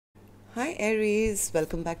Hi Aries,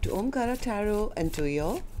 welcome back to Omkaratarot and to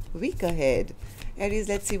your week ahead. Aries,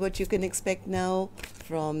 let's see what you can expect now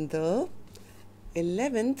from the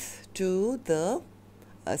 11th to the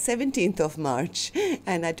 17th of March.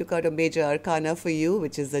 And I took out a major arcana for you,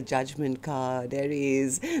 which is the Judgment card.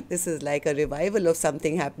 Aries, this is like a revival of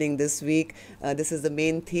something happening this week. This is the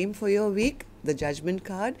main theme for your week, the Judgment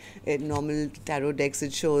card. In normal tarot decks,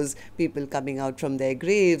 it shows people coming out from their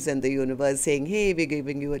graves and the universe saying, hey, we're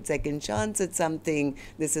giving you a second chance at something.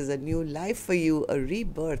 This is a new life for you, a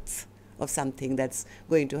rebirth of something that's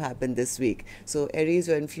going to happen this week. So Aries,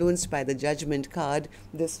 you're influenced by the Judgment card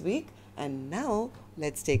this week. And now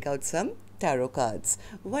let's take out some tarot cards.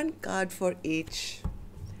 One card for each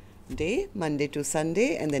day, Monday to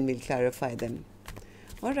Sunday, and then we'll clarify them.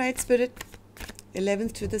 All right, Spirit.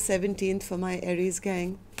 11th to the 17th for my Aries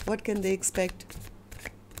gang. What can they expect?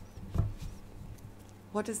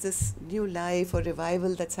 What is this new life or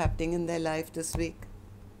revival that's happening in their life this week?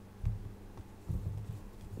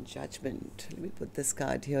 Judgment. Let me put this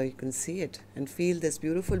card here. You can see it and feel this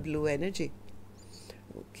beautiful blue energy.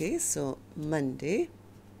 Okay, so Monday,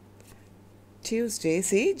 Tuesday,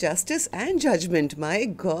 see, justice and judgment. My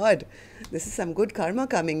God, this is some good karma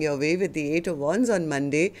coming your way with the 8 of Wands on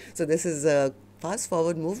Monday. So this is a fast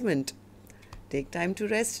forward movement. Take time to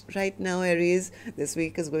rest right now, Aries. This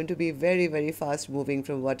week is going to be very, very fast moving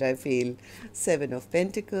from what I feel. 7 of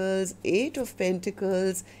Pentacles, 8 of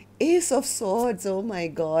Pentacles, Ace of Swords. Oh my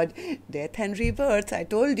God, death and rebirth. I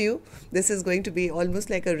told you, this is going to be almost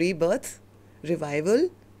like a rebirth.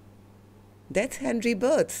 Revival, death and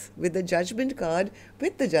rebirth with the Judgment card,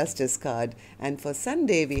 with the Justice card. And for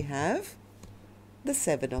Sunday, we have the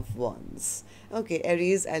 7 of Wands. Okay,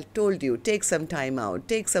 Aries, I told you, take some time out.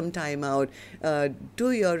 Take some time out.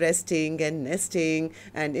 Do your resting and nesting.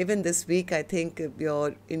 And even this week, I think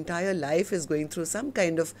your entire life is going through some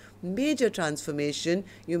kind of major transformation.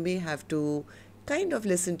 You may have to kind of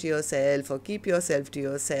listen to yourself or keep yourself to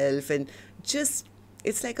yourself and just,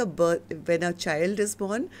 it's like a birth, when a child is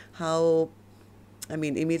born,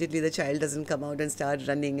 immediately the child doesn't come out and start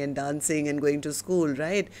running and dancing and going to school,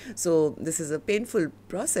 right? So this is a painful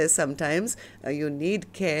process sometimes. You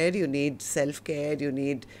need care, you need self-care, you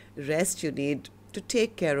need rest, you need to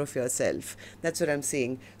take care of yourself. That's what I'm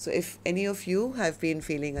seeing. So if any of you have been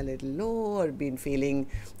feeling a little low or been feeling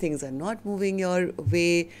things are not moving your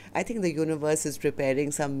way, I think the universe is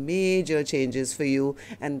preparing some major changes for you.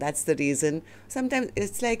 And that's the reason. Sometimes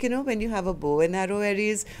it's like, when you have a bow and arrow,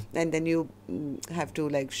 Aries, and then you have to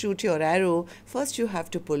like shoot your arrow, first you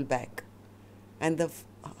have to pull back. And the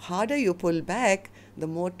harder you pull back, the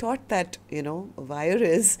more taut that, wire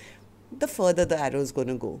is, the further the arrow is going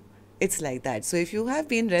to go. It's like that. So if you have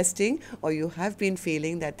been resting or you have been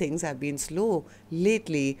feeling that things have been slow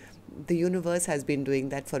lately, the universe has been doing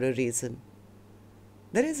that for a reason.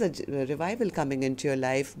 There is a revival coming into your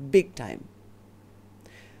life big time.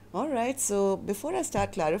 All right, so before I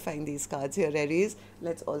start clarifying these cards here, Aries,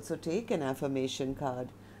 let's also take an affirmation card.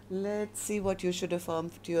 Let's see what you should affirm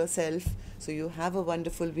to yourself so you have a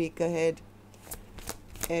wonderful week ahead.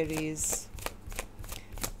 Aries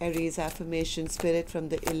affirmation spirit from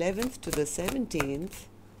the 11th to the 17th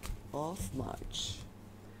of March.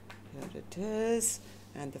 Here it is.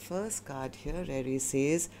 And the first card here, Aries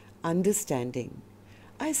says, understanding.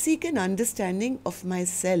 I seek an understanding of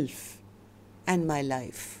myself and my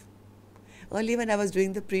life. Earlier when I was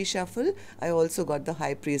doing the pre-shuffle, I also got the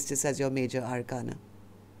High Priestess as your major arcana.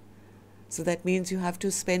 So that means you have to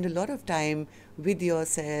spend a lot of time with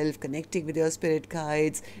yourself, connecting with your spirit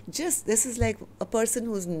guides. This is like a person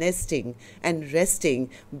who's nesting and resting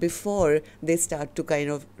before they start to kind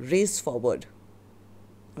of race forward.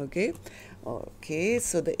 Okay,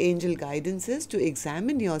 so the angel guidance is to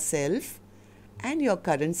examine yourself and your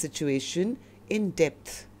current situation in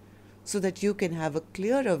depth so that you can have a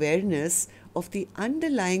clear awareness of the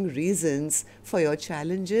underlying reasons for your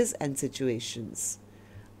challenges and situations.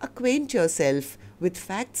 Acquaint yourself with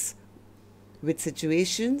facts, with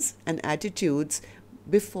situations and attitudes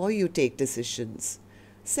before you take decisions.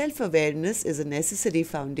 Self-awareness is a necessary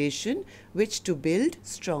foundation which to build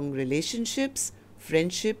strong relationships,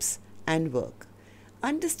 friendships, and work.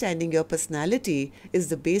 Understanding your personality is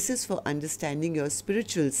the basis for understanding your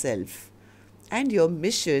spiritual self and your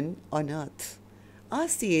mission on earth.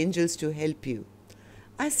 Ask the angels to help you.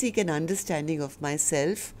 I seek an understanding of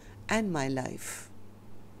myself and my life.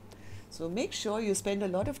 So make sure you spend a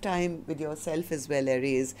lot of time with yourself as well,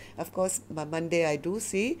 Aries. Of course, by Monday I do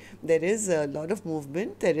see there is a lot of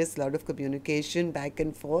movement, there is a lot of communication back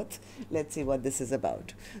and forth. Let's see what this is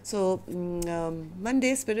about. So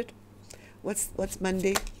Monday, Spirit, what's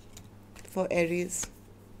Monday for Aries?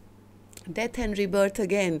 Death and rebirth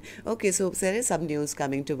again. Okay, so there is some news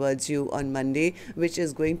coming towards you on Monday, which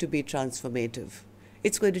is going to be transformative.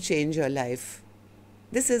 It's going to change your life.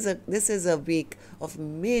 This is a week of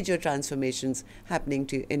major transformations happening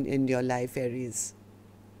in your life, Aries.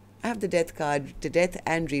 I have the death card, the death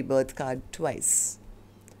and rebirth card twice,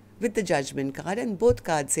 with the judgment card, and both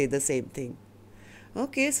cards say the same thing.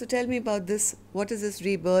 Okay, so tell me about this. What is this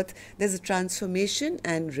rebirth? There's a transformation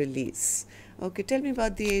and release. Okay, tell me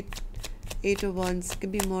about the eight of wands. Give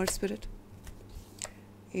me more, spirit.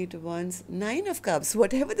 Eight of wands, nine of cups.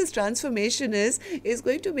 Whatever this transformation is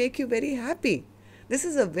going to make you very happy. This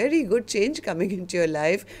is a very good change coming into your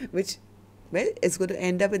life, which, well, it's going to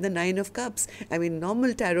end up in the nine of cups. I mean,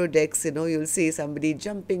 normal tarot decks, you'll see somebody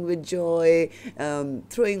jumping with joy,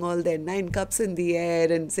 throwing all their nine cups in the air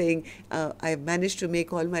and saying, I've managed to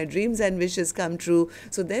make all my dreams and wishes come true.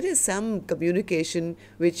 So there is some communication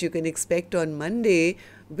which you can expect on Monday,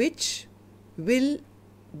 which will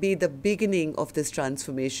be the beginning of this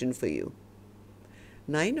transformation for you.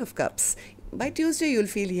 Nine of cups. By Tuesday, you'll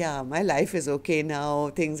feel, yeah, my life is okay now.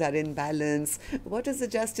 Things are in balance. What is the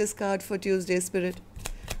Justice card for Tuesday, Spirit?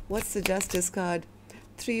 What's the Justice card?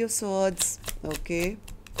 Three of Swords. Okay.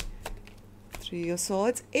 Three of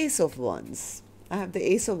Swords. Ace of Wands. I have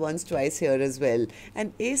the Ace of Wands twice here as well.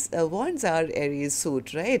 And Wands are Aries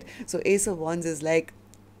suit, right? So Ace of Wands is like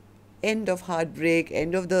end of heartbreak,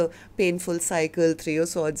 end of the painful cycle. Three of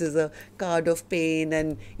Swords is a card of pain,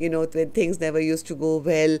 and when things never used to go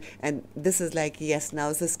well, and this is like, yes,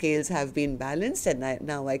 now the scales have been balanced, and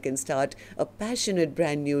now I can start a passionate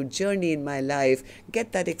brand new journey in my life,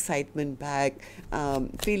 get that excitement back,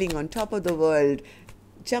 feeling on top of the world,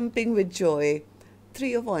 jumping with joy.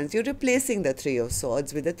 Three of Wands, you're replacing the Three of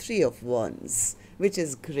Swords with the Three of Wands, which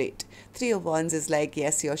is great. Three of Wands is like,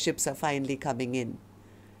 yes, your ships are finally coming in.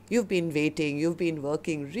 You've been waiting, you've been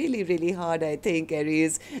working really, really hard, I think,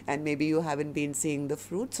 Aries, and maybe you haven't been seeing the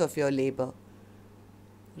fruits of your labor.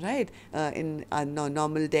 Right? In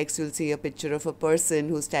normal decks, you'll see a picture of a person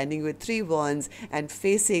who's standing with three wands and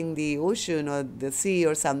facing the ocean or the sea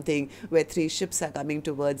or something, where three ships are coming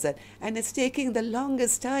towards that. And it's taking the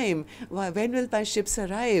longest time. When will my ships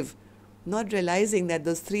arrive? Not realizing that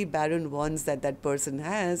those three barren wands that person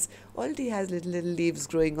has already has little leaves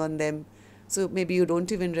growing on them. So maybe you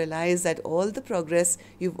don't even realize that all the progress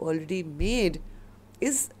you've already made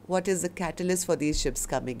is what is the catalyst for these ships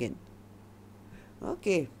coming in.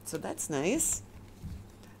 Okay, so that's nice.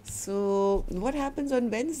 So what happens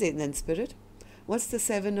on Wednesday then, Spirit? What's the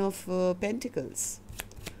Seven of Pentacles?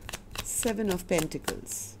 Seven of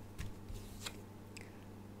Pentacles.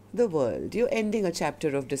 The World. You're ending a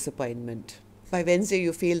chapter of disappointment. By Wednesday,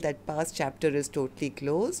 you feel that past chapter is totally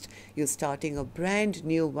closed. You're starting a brand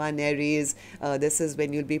new one, Aries. This is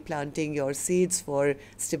when you'll be planting your seeds for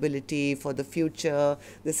stability, for the future.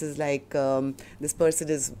 This is like this person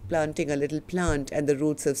is planting a little plant and the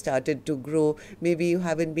roots have started to grow. Maybe you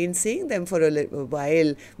haven't been seeing them for a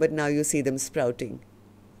while, but now you see them sprouting.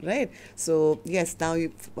 Right? So, yes, now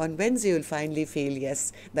on Wednesday, you'll finally feel,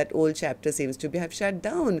 yes, that old chapter seems to have shut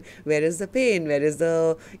down. Where is the pain? Where is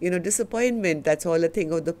the, disappointment? That's all a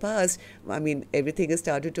thing of the past. I mean, everything has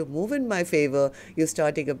started to move in my favor. You're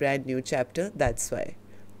starting a brand new chapter. That's why.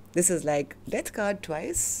 This is like Death card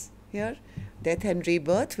twice here. Death and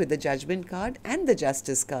Rebirth with the Judgment card and the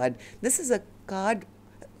Justice card. This is a card,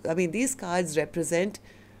 these cards represent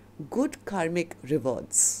good karmic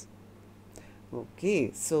rewards.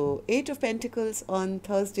 Okay, so Eight of Pentacles on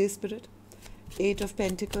Thursday, Spirit. Eight of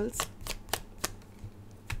Pentacles.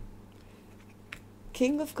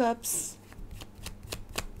 King of Cups.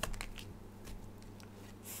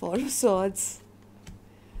 Four of Swords.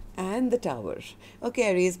 And the Tower. Okay,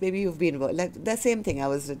 Aries, maybe you've been, like the same thing I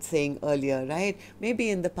was saying earlier, right? Maybe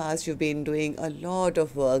in the past you've been doing a lot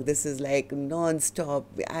of work. This is like non-stop,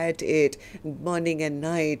 at it, morning and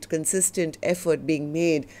night, consistent effort being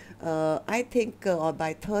made. I think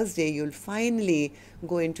by Thursday you'll finally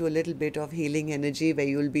go into a little bit of healing energy where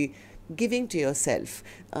you'll be giving to yourself.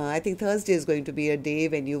 I think Thursday is going to be a day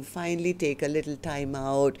when you finally take a little time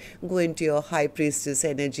out, go into your high priestess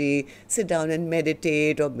energy, sit down and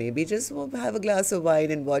meditate, or maybe just have a glass of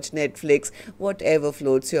wine and watch Netflix, whatever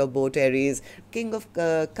floats your boat, Aries. King of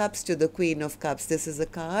Cups to the Queen of Cups. This is a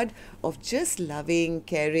card of just loving,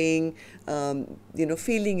 caring,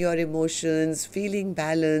 feeling your emotions, feeling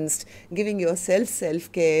balanced, giving yourself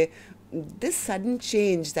self-care. This sudden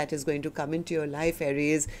change that is going to come into your life,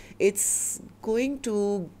 Aries, it's going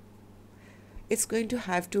to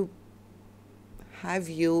have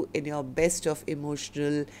you in your best of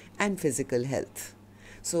emotional and physical health.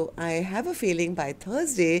 So I have a feeling by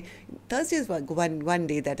Thursday is one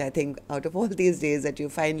day that I think out of all these days that you're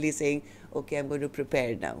finally saying, okay, I'm going to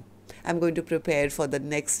prepare now. I'm going to prepare for the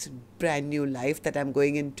next brand new life that I'm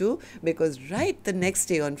going into, because right the next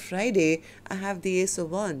day on Friday, I have the Ace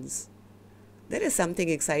of Wands. There is something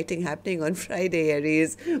exciting happening on Friday,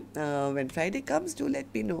 Aries. When Friday comes, do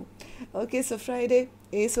let me know. Okay, so Friday,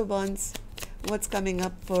 Ace of Wands. What's coming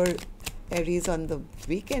up for Aries on the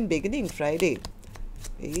weekend beginning Friday?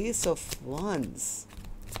 Ace of Wands.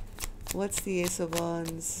 What's the Ace of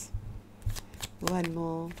Wands? One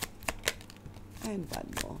more. And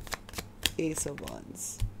one more. Ace of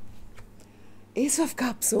Wands. Ace of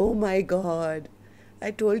Cups. Oh my God.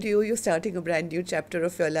 I told you, you're starting a brand new chapter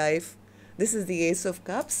of your life. This is the Ace of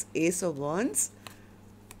Cups, Ace of Wands,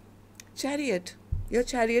 Chariot. Your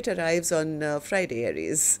chariot arrives on Friday,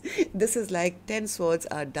 Aries. This is like 10 swords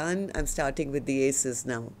are done. I'm starting with the aces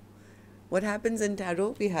now. What happens in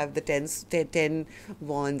tarot? We have the 10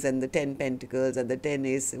 wands and the 10 pentacles and the 10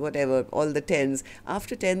 ace, whatever, all the 10s.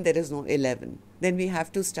 After 10, there is no 11. Then we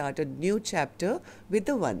have to start a new chapter with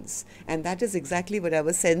the ones. And that is exactly what I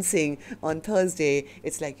was sensing on Thursday.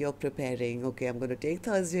 It's like you're preparing. Okay, I'm going to take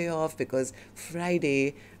Thursday off because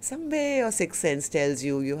Friday, somewhere your sixth sense tells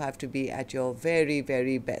you you have to be at your very,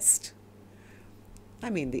 very best. I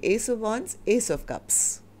mean, the Ace of Wands, Ace of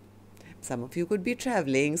Cups. Some of you could be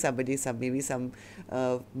traveling, maybe some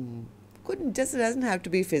just doesn't have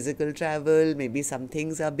to be physical travel. Maybe some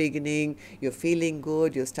things are beginning, you're feeling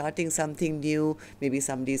good, you're starting something new. Maybe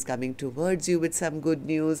somebody's coming towards you with some good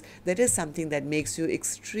news. There is something that makes you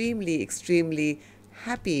extremely, extremely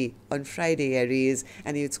happy on Friday, Aries,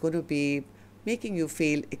 and it's going to be making you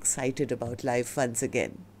feel excited about life once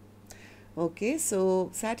again. Okay,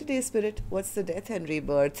 so Saturday spirit, what's the death and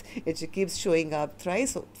rebirth? It keeps showing up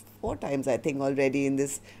thrice, 4 times I think already in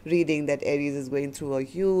this reading, that Aries is going through a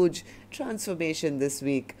huge transformation this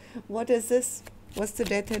week. What is this? What's the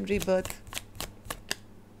death and rebirth?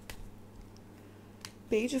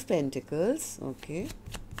 Page of Pentacles. Okay,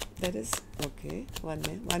 that is okay.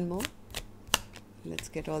 One more. Let's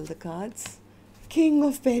get all the cards. King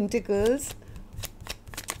of Pentacles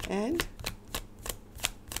and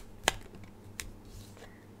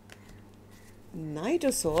Knight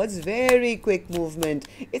of Swords. Very quick movement.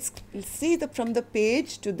 It's from the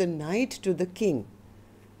page to the Knight to the King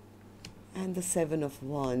and the Seven of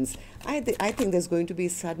Wands. I think there's going to be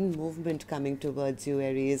sudden movement coming towards you,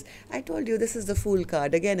 Aries. I told you this is the Fool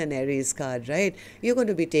card, again an Aries card, right? You're going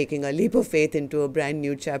to be taking a leap of faith into a brand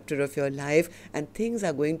new chapter of your life, and things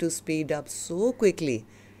are going to speed up so quickly.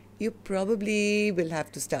 You probably will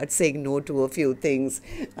have to start saying no to a few things.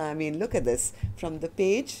 I mean, look at this. From the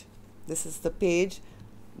page, this is the page,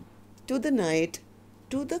 to the Knight,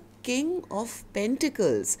 to the King of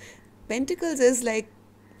Pentacles. Pentacles is like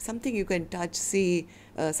something you can touch, see,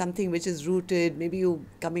 something which is rooted. Maybe you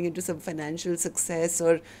coming into some financial success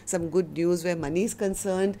or some good news where money is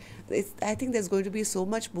concerned. I think there's going to be so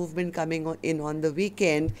much movement coming in on the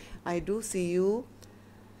weekend. I do see you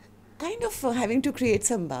kind of having to create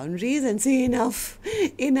some boundaries and say enough,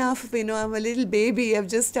 I'm a little baby, I've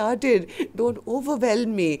just started, don't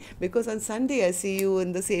overwhelm me. Because on Sunday I see you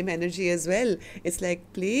in the same energy as well. It's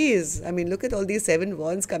like, please, I mean, look at all these 7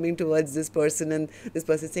 wands coming towards this person, and this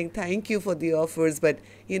person saying thank you for the offers, but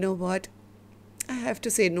you know what, I have to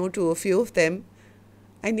say no to a few of them.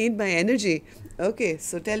 I need my energy. Okay,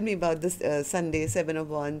 so tell me about this Sunday, 7 of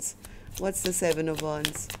Wands. What's the 7 of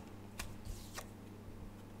Wands?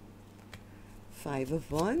 5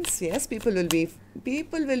 of Wands. Yes, people will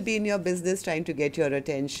be in your business trying to get your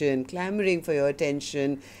attention, clamoring for your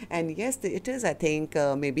attention. And yes, it is, I think,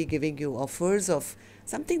 maybe giving you offers of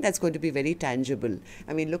something that's going to be very tangible.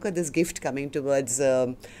 I mean, look at this gift coming towards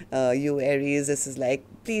you, Aries. This is like,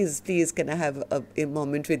 please, can I have a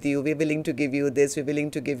moment with you? We're willing to give you this, we're willing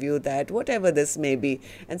to give you that, whatever this may be.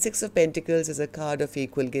 And 6 of Pentacles is a card of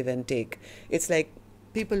equal give and take. It's like,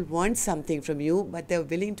 people want something from you, but they're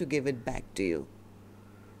willing to give it back to you.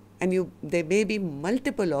 And there may be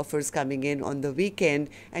multiple offers coming in on the weekend,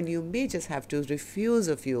 and you may just have to refuse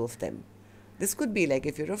a few of them. This could be like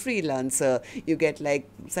if you're a freelancer, you get like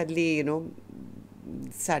suddenly,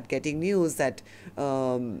 start getting news that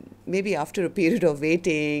maybe after a period of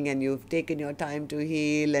waiting and you've taken your time to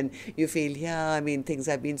heal and you feel, things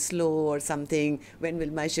have been slow or something. When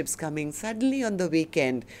will my ships coming? Suddenly on the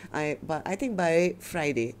weekend, I think by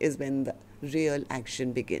Friday is when the real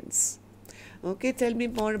action begins. Okay, tell me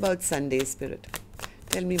more about Sunday, Spirit.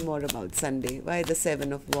 Tell me more about Sunday. Why the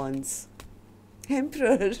 7 of Wands?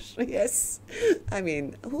 Emperor, yes. I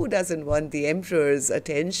mean, who doesn't want the Emperor's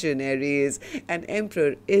attention, Aries? An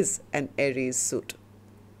Emperor is an Aries suit.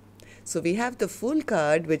 So we have the Fool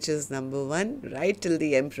card, which is number 1, right till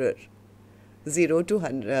the Emperor. 0 to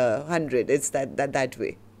 100. It's that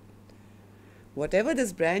way. Whatever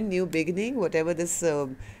this brand new beginning, whatever this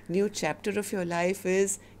new chapter of your life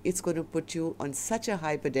is, it's going to put you on such a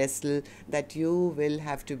high pedestal that you will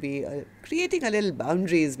have to be creating a little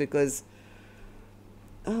boundaries, because,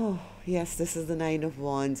 oh, yes, this is the 9 of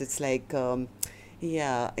Wands. It's like,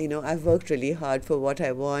 yeah, I've worked really hard for what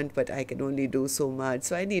I want, but I can only do so much.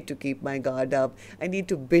 So I need to keep my guard up. I need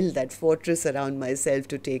to build that fortress around myself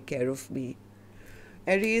to take care of me.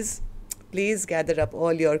 Aries, please gather up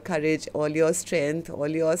all your courage, all your strength, all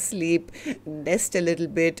your sleep, nest a little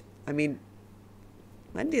bit. I mean,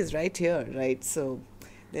 Monday is right here, right? So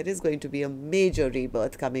there is going to be a major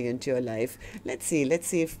rebirth coming into your life. Let's see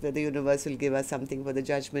if the universe will give us something for the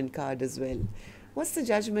Judgment card as well. What's the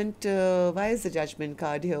Judgment? Why is the Judgment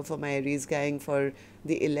card here for my Aries gang for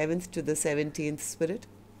the 11th to the 17th, Spirit?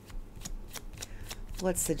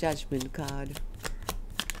 What's the Judgment card?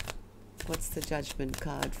 What's the Judgment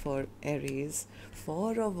card for Aries?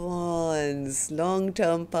 4 of Wands,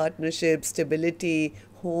 long-term partnership, stability,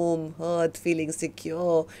 home, hearth, feeling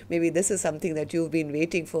secure. Maybe this is something that you've been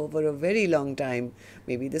waiting for a very long time.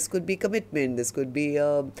 Maybe this could be commitment. This could be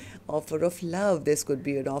an offer of love. This could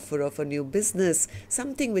be an offer of a new business.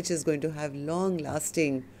 Something which is going to have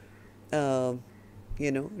long-lasting,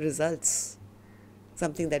 results.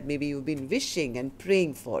 Something that maybe you've been wishing and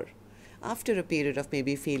praying for. After a period of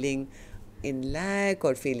maybe feeling in lack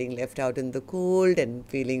or feeling left out in the cold and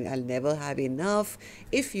feeling I'll never have enough.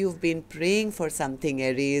 If you've been praying for something,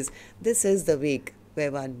 Aries, this is the week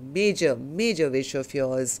where one major wish of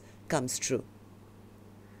yours comes true.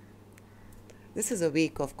 This is a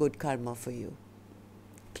week of good karma for you.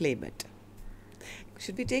 Claim it.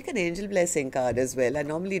 Should we take an angel blessing card as well? I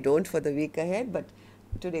normally don't for the week ahead, but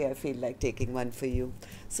today I feel like taking one for you.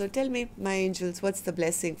 So tell me, my angels, what's the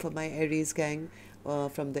blessing for my Aries gang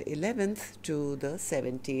from the 11th to the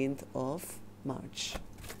 17th of March?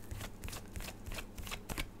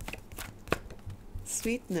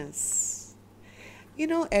 Sweetness.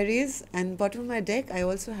 Aries, and bottom of my deck, I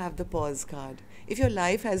also have the pause card. If your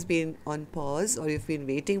life has been on pause or you've been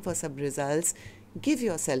waiting for some results, give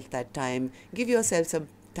yourself that time. Give yourself some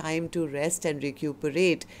time to rest and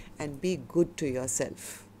recuperate and be good to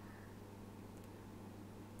yourself.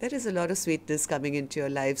 There is a lot of sweetness coming into your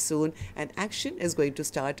life soon, and action is going to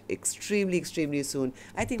start extremely soon.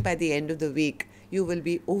 I think by the end of the week, you will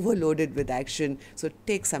be overloaded with action, so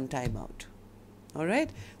take some time out. All right?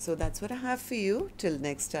 So that's what I have for you. Till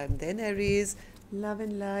next time then, Aries, love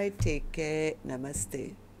and light. Take care.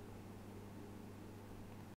 Namaste.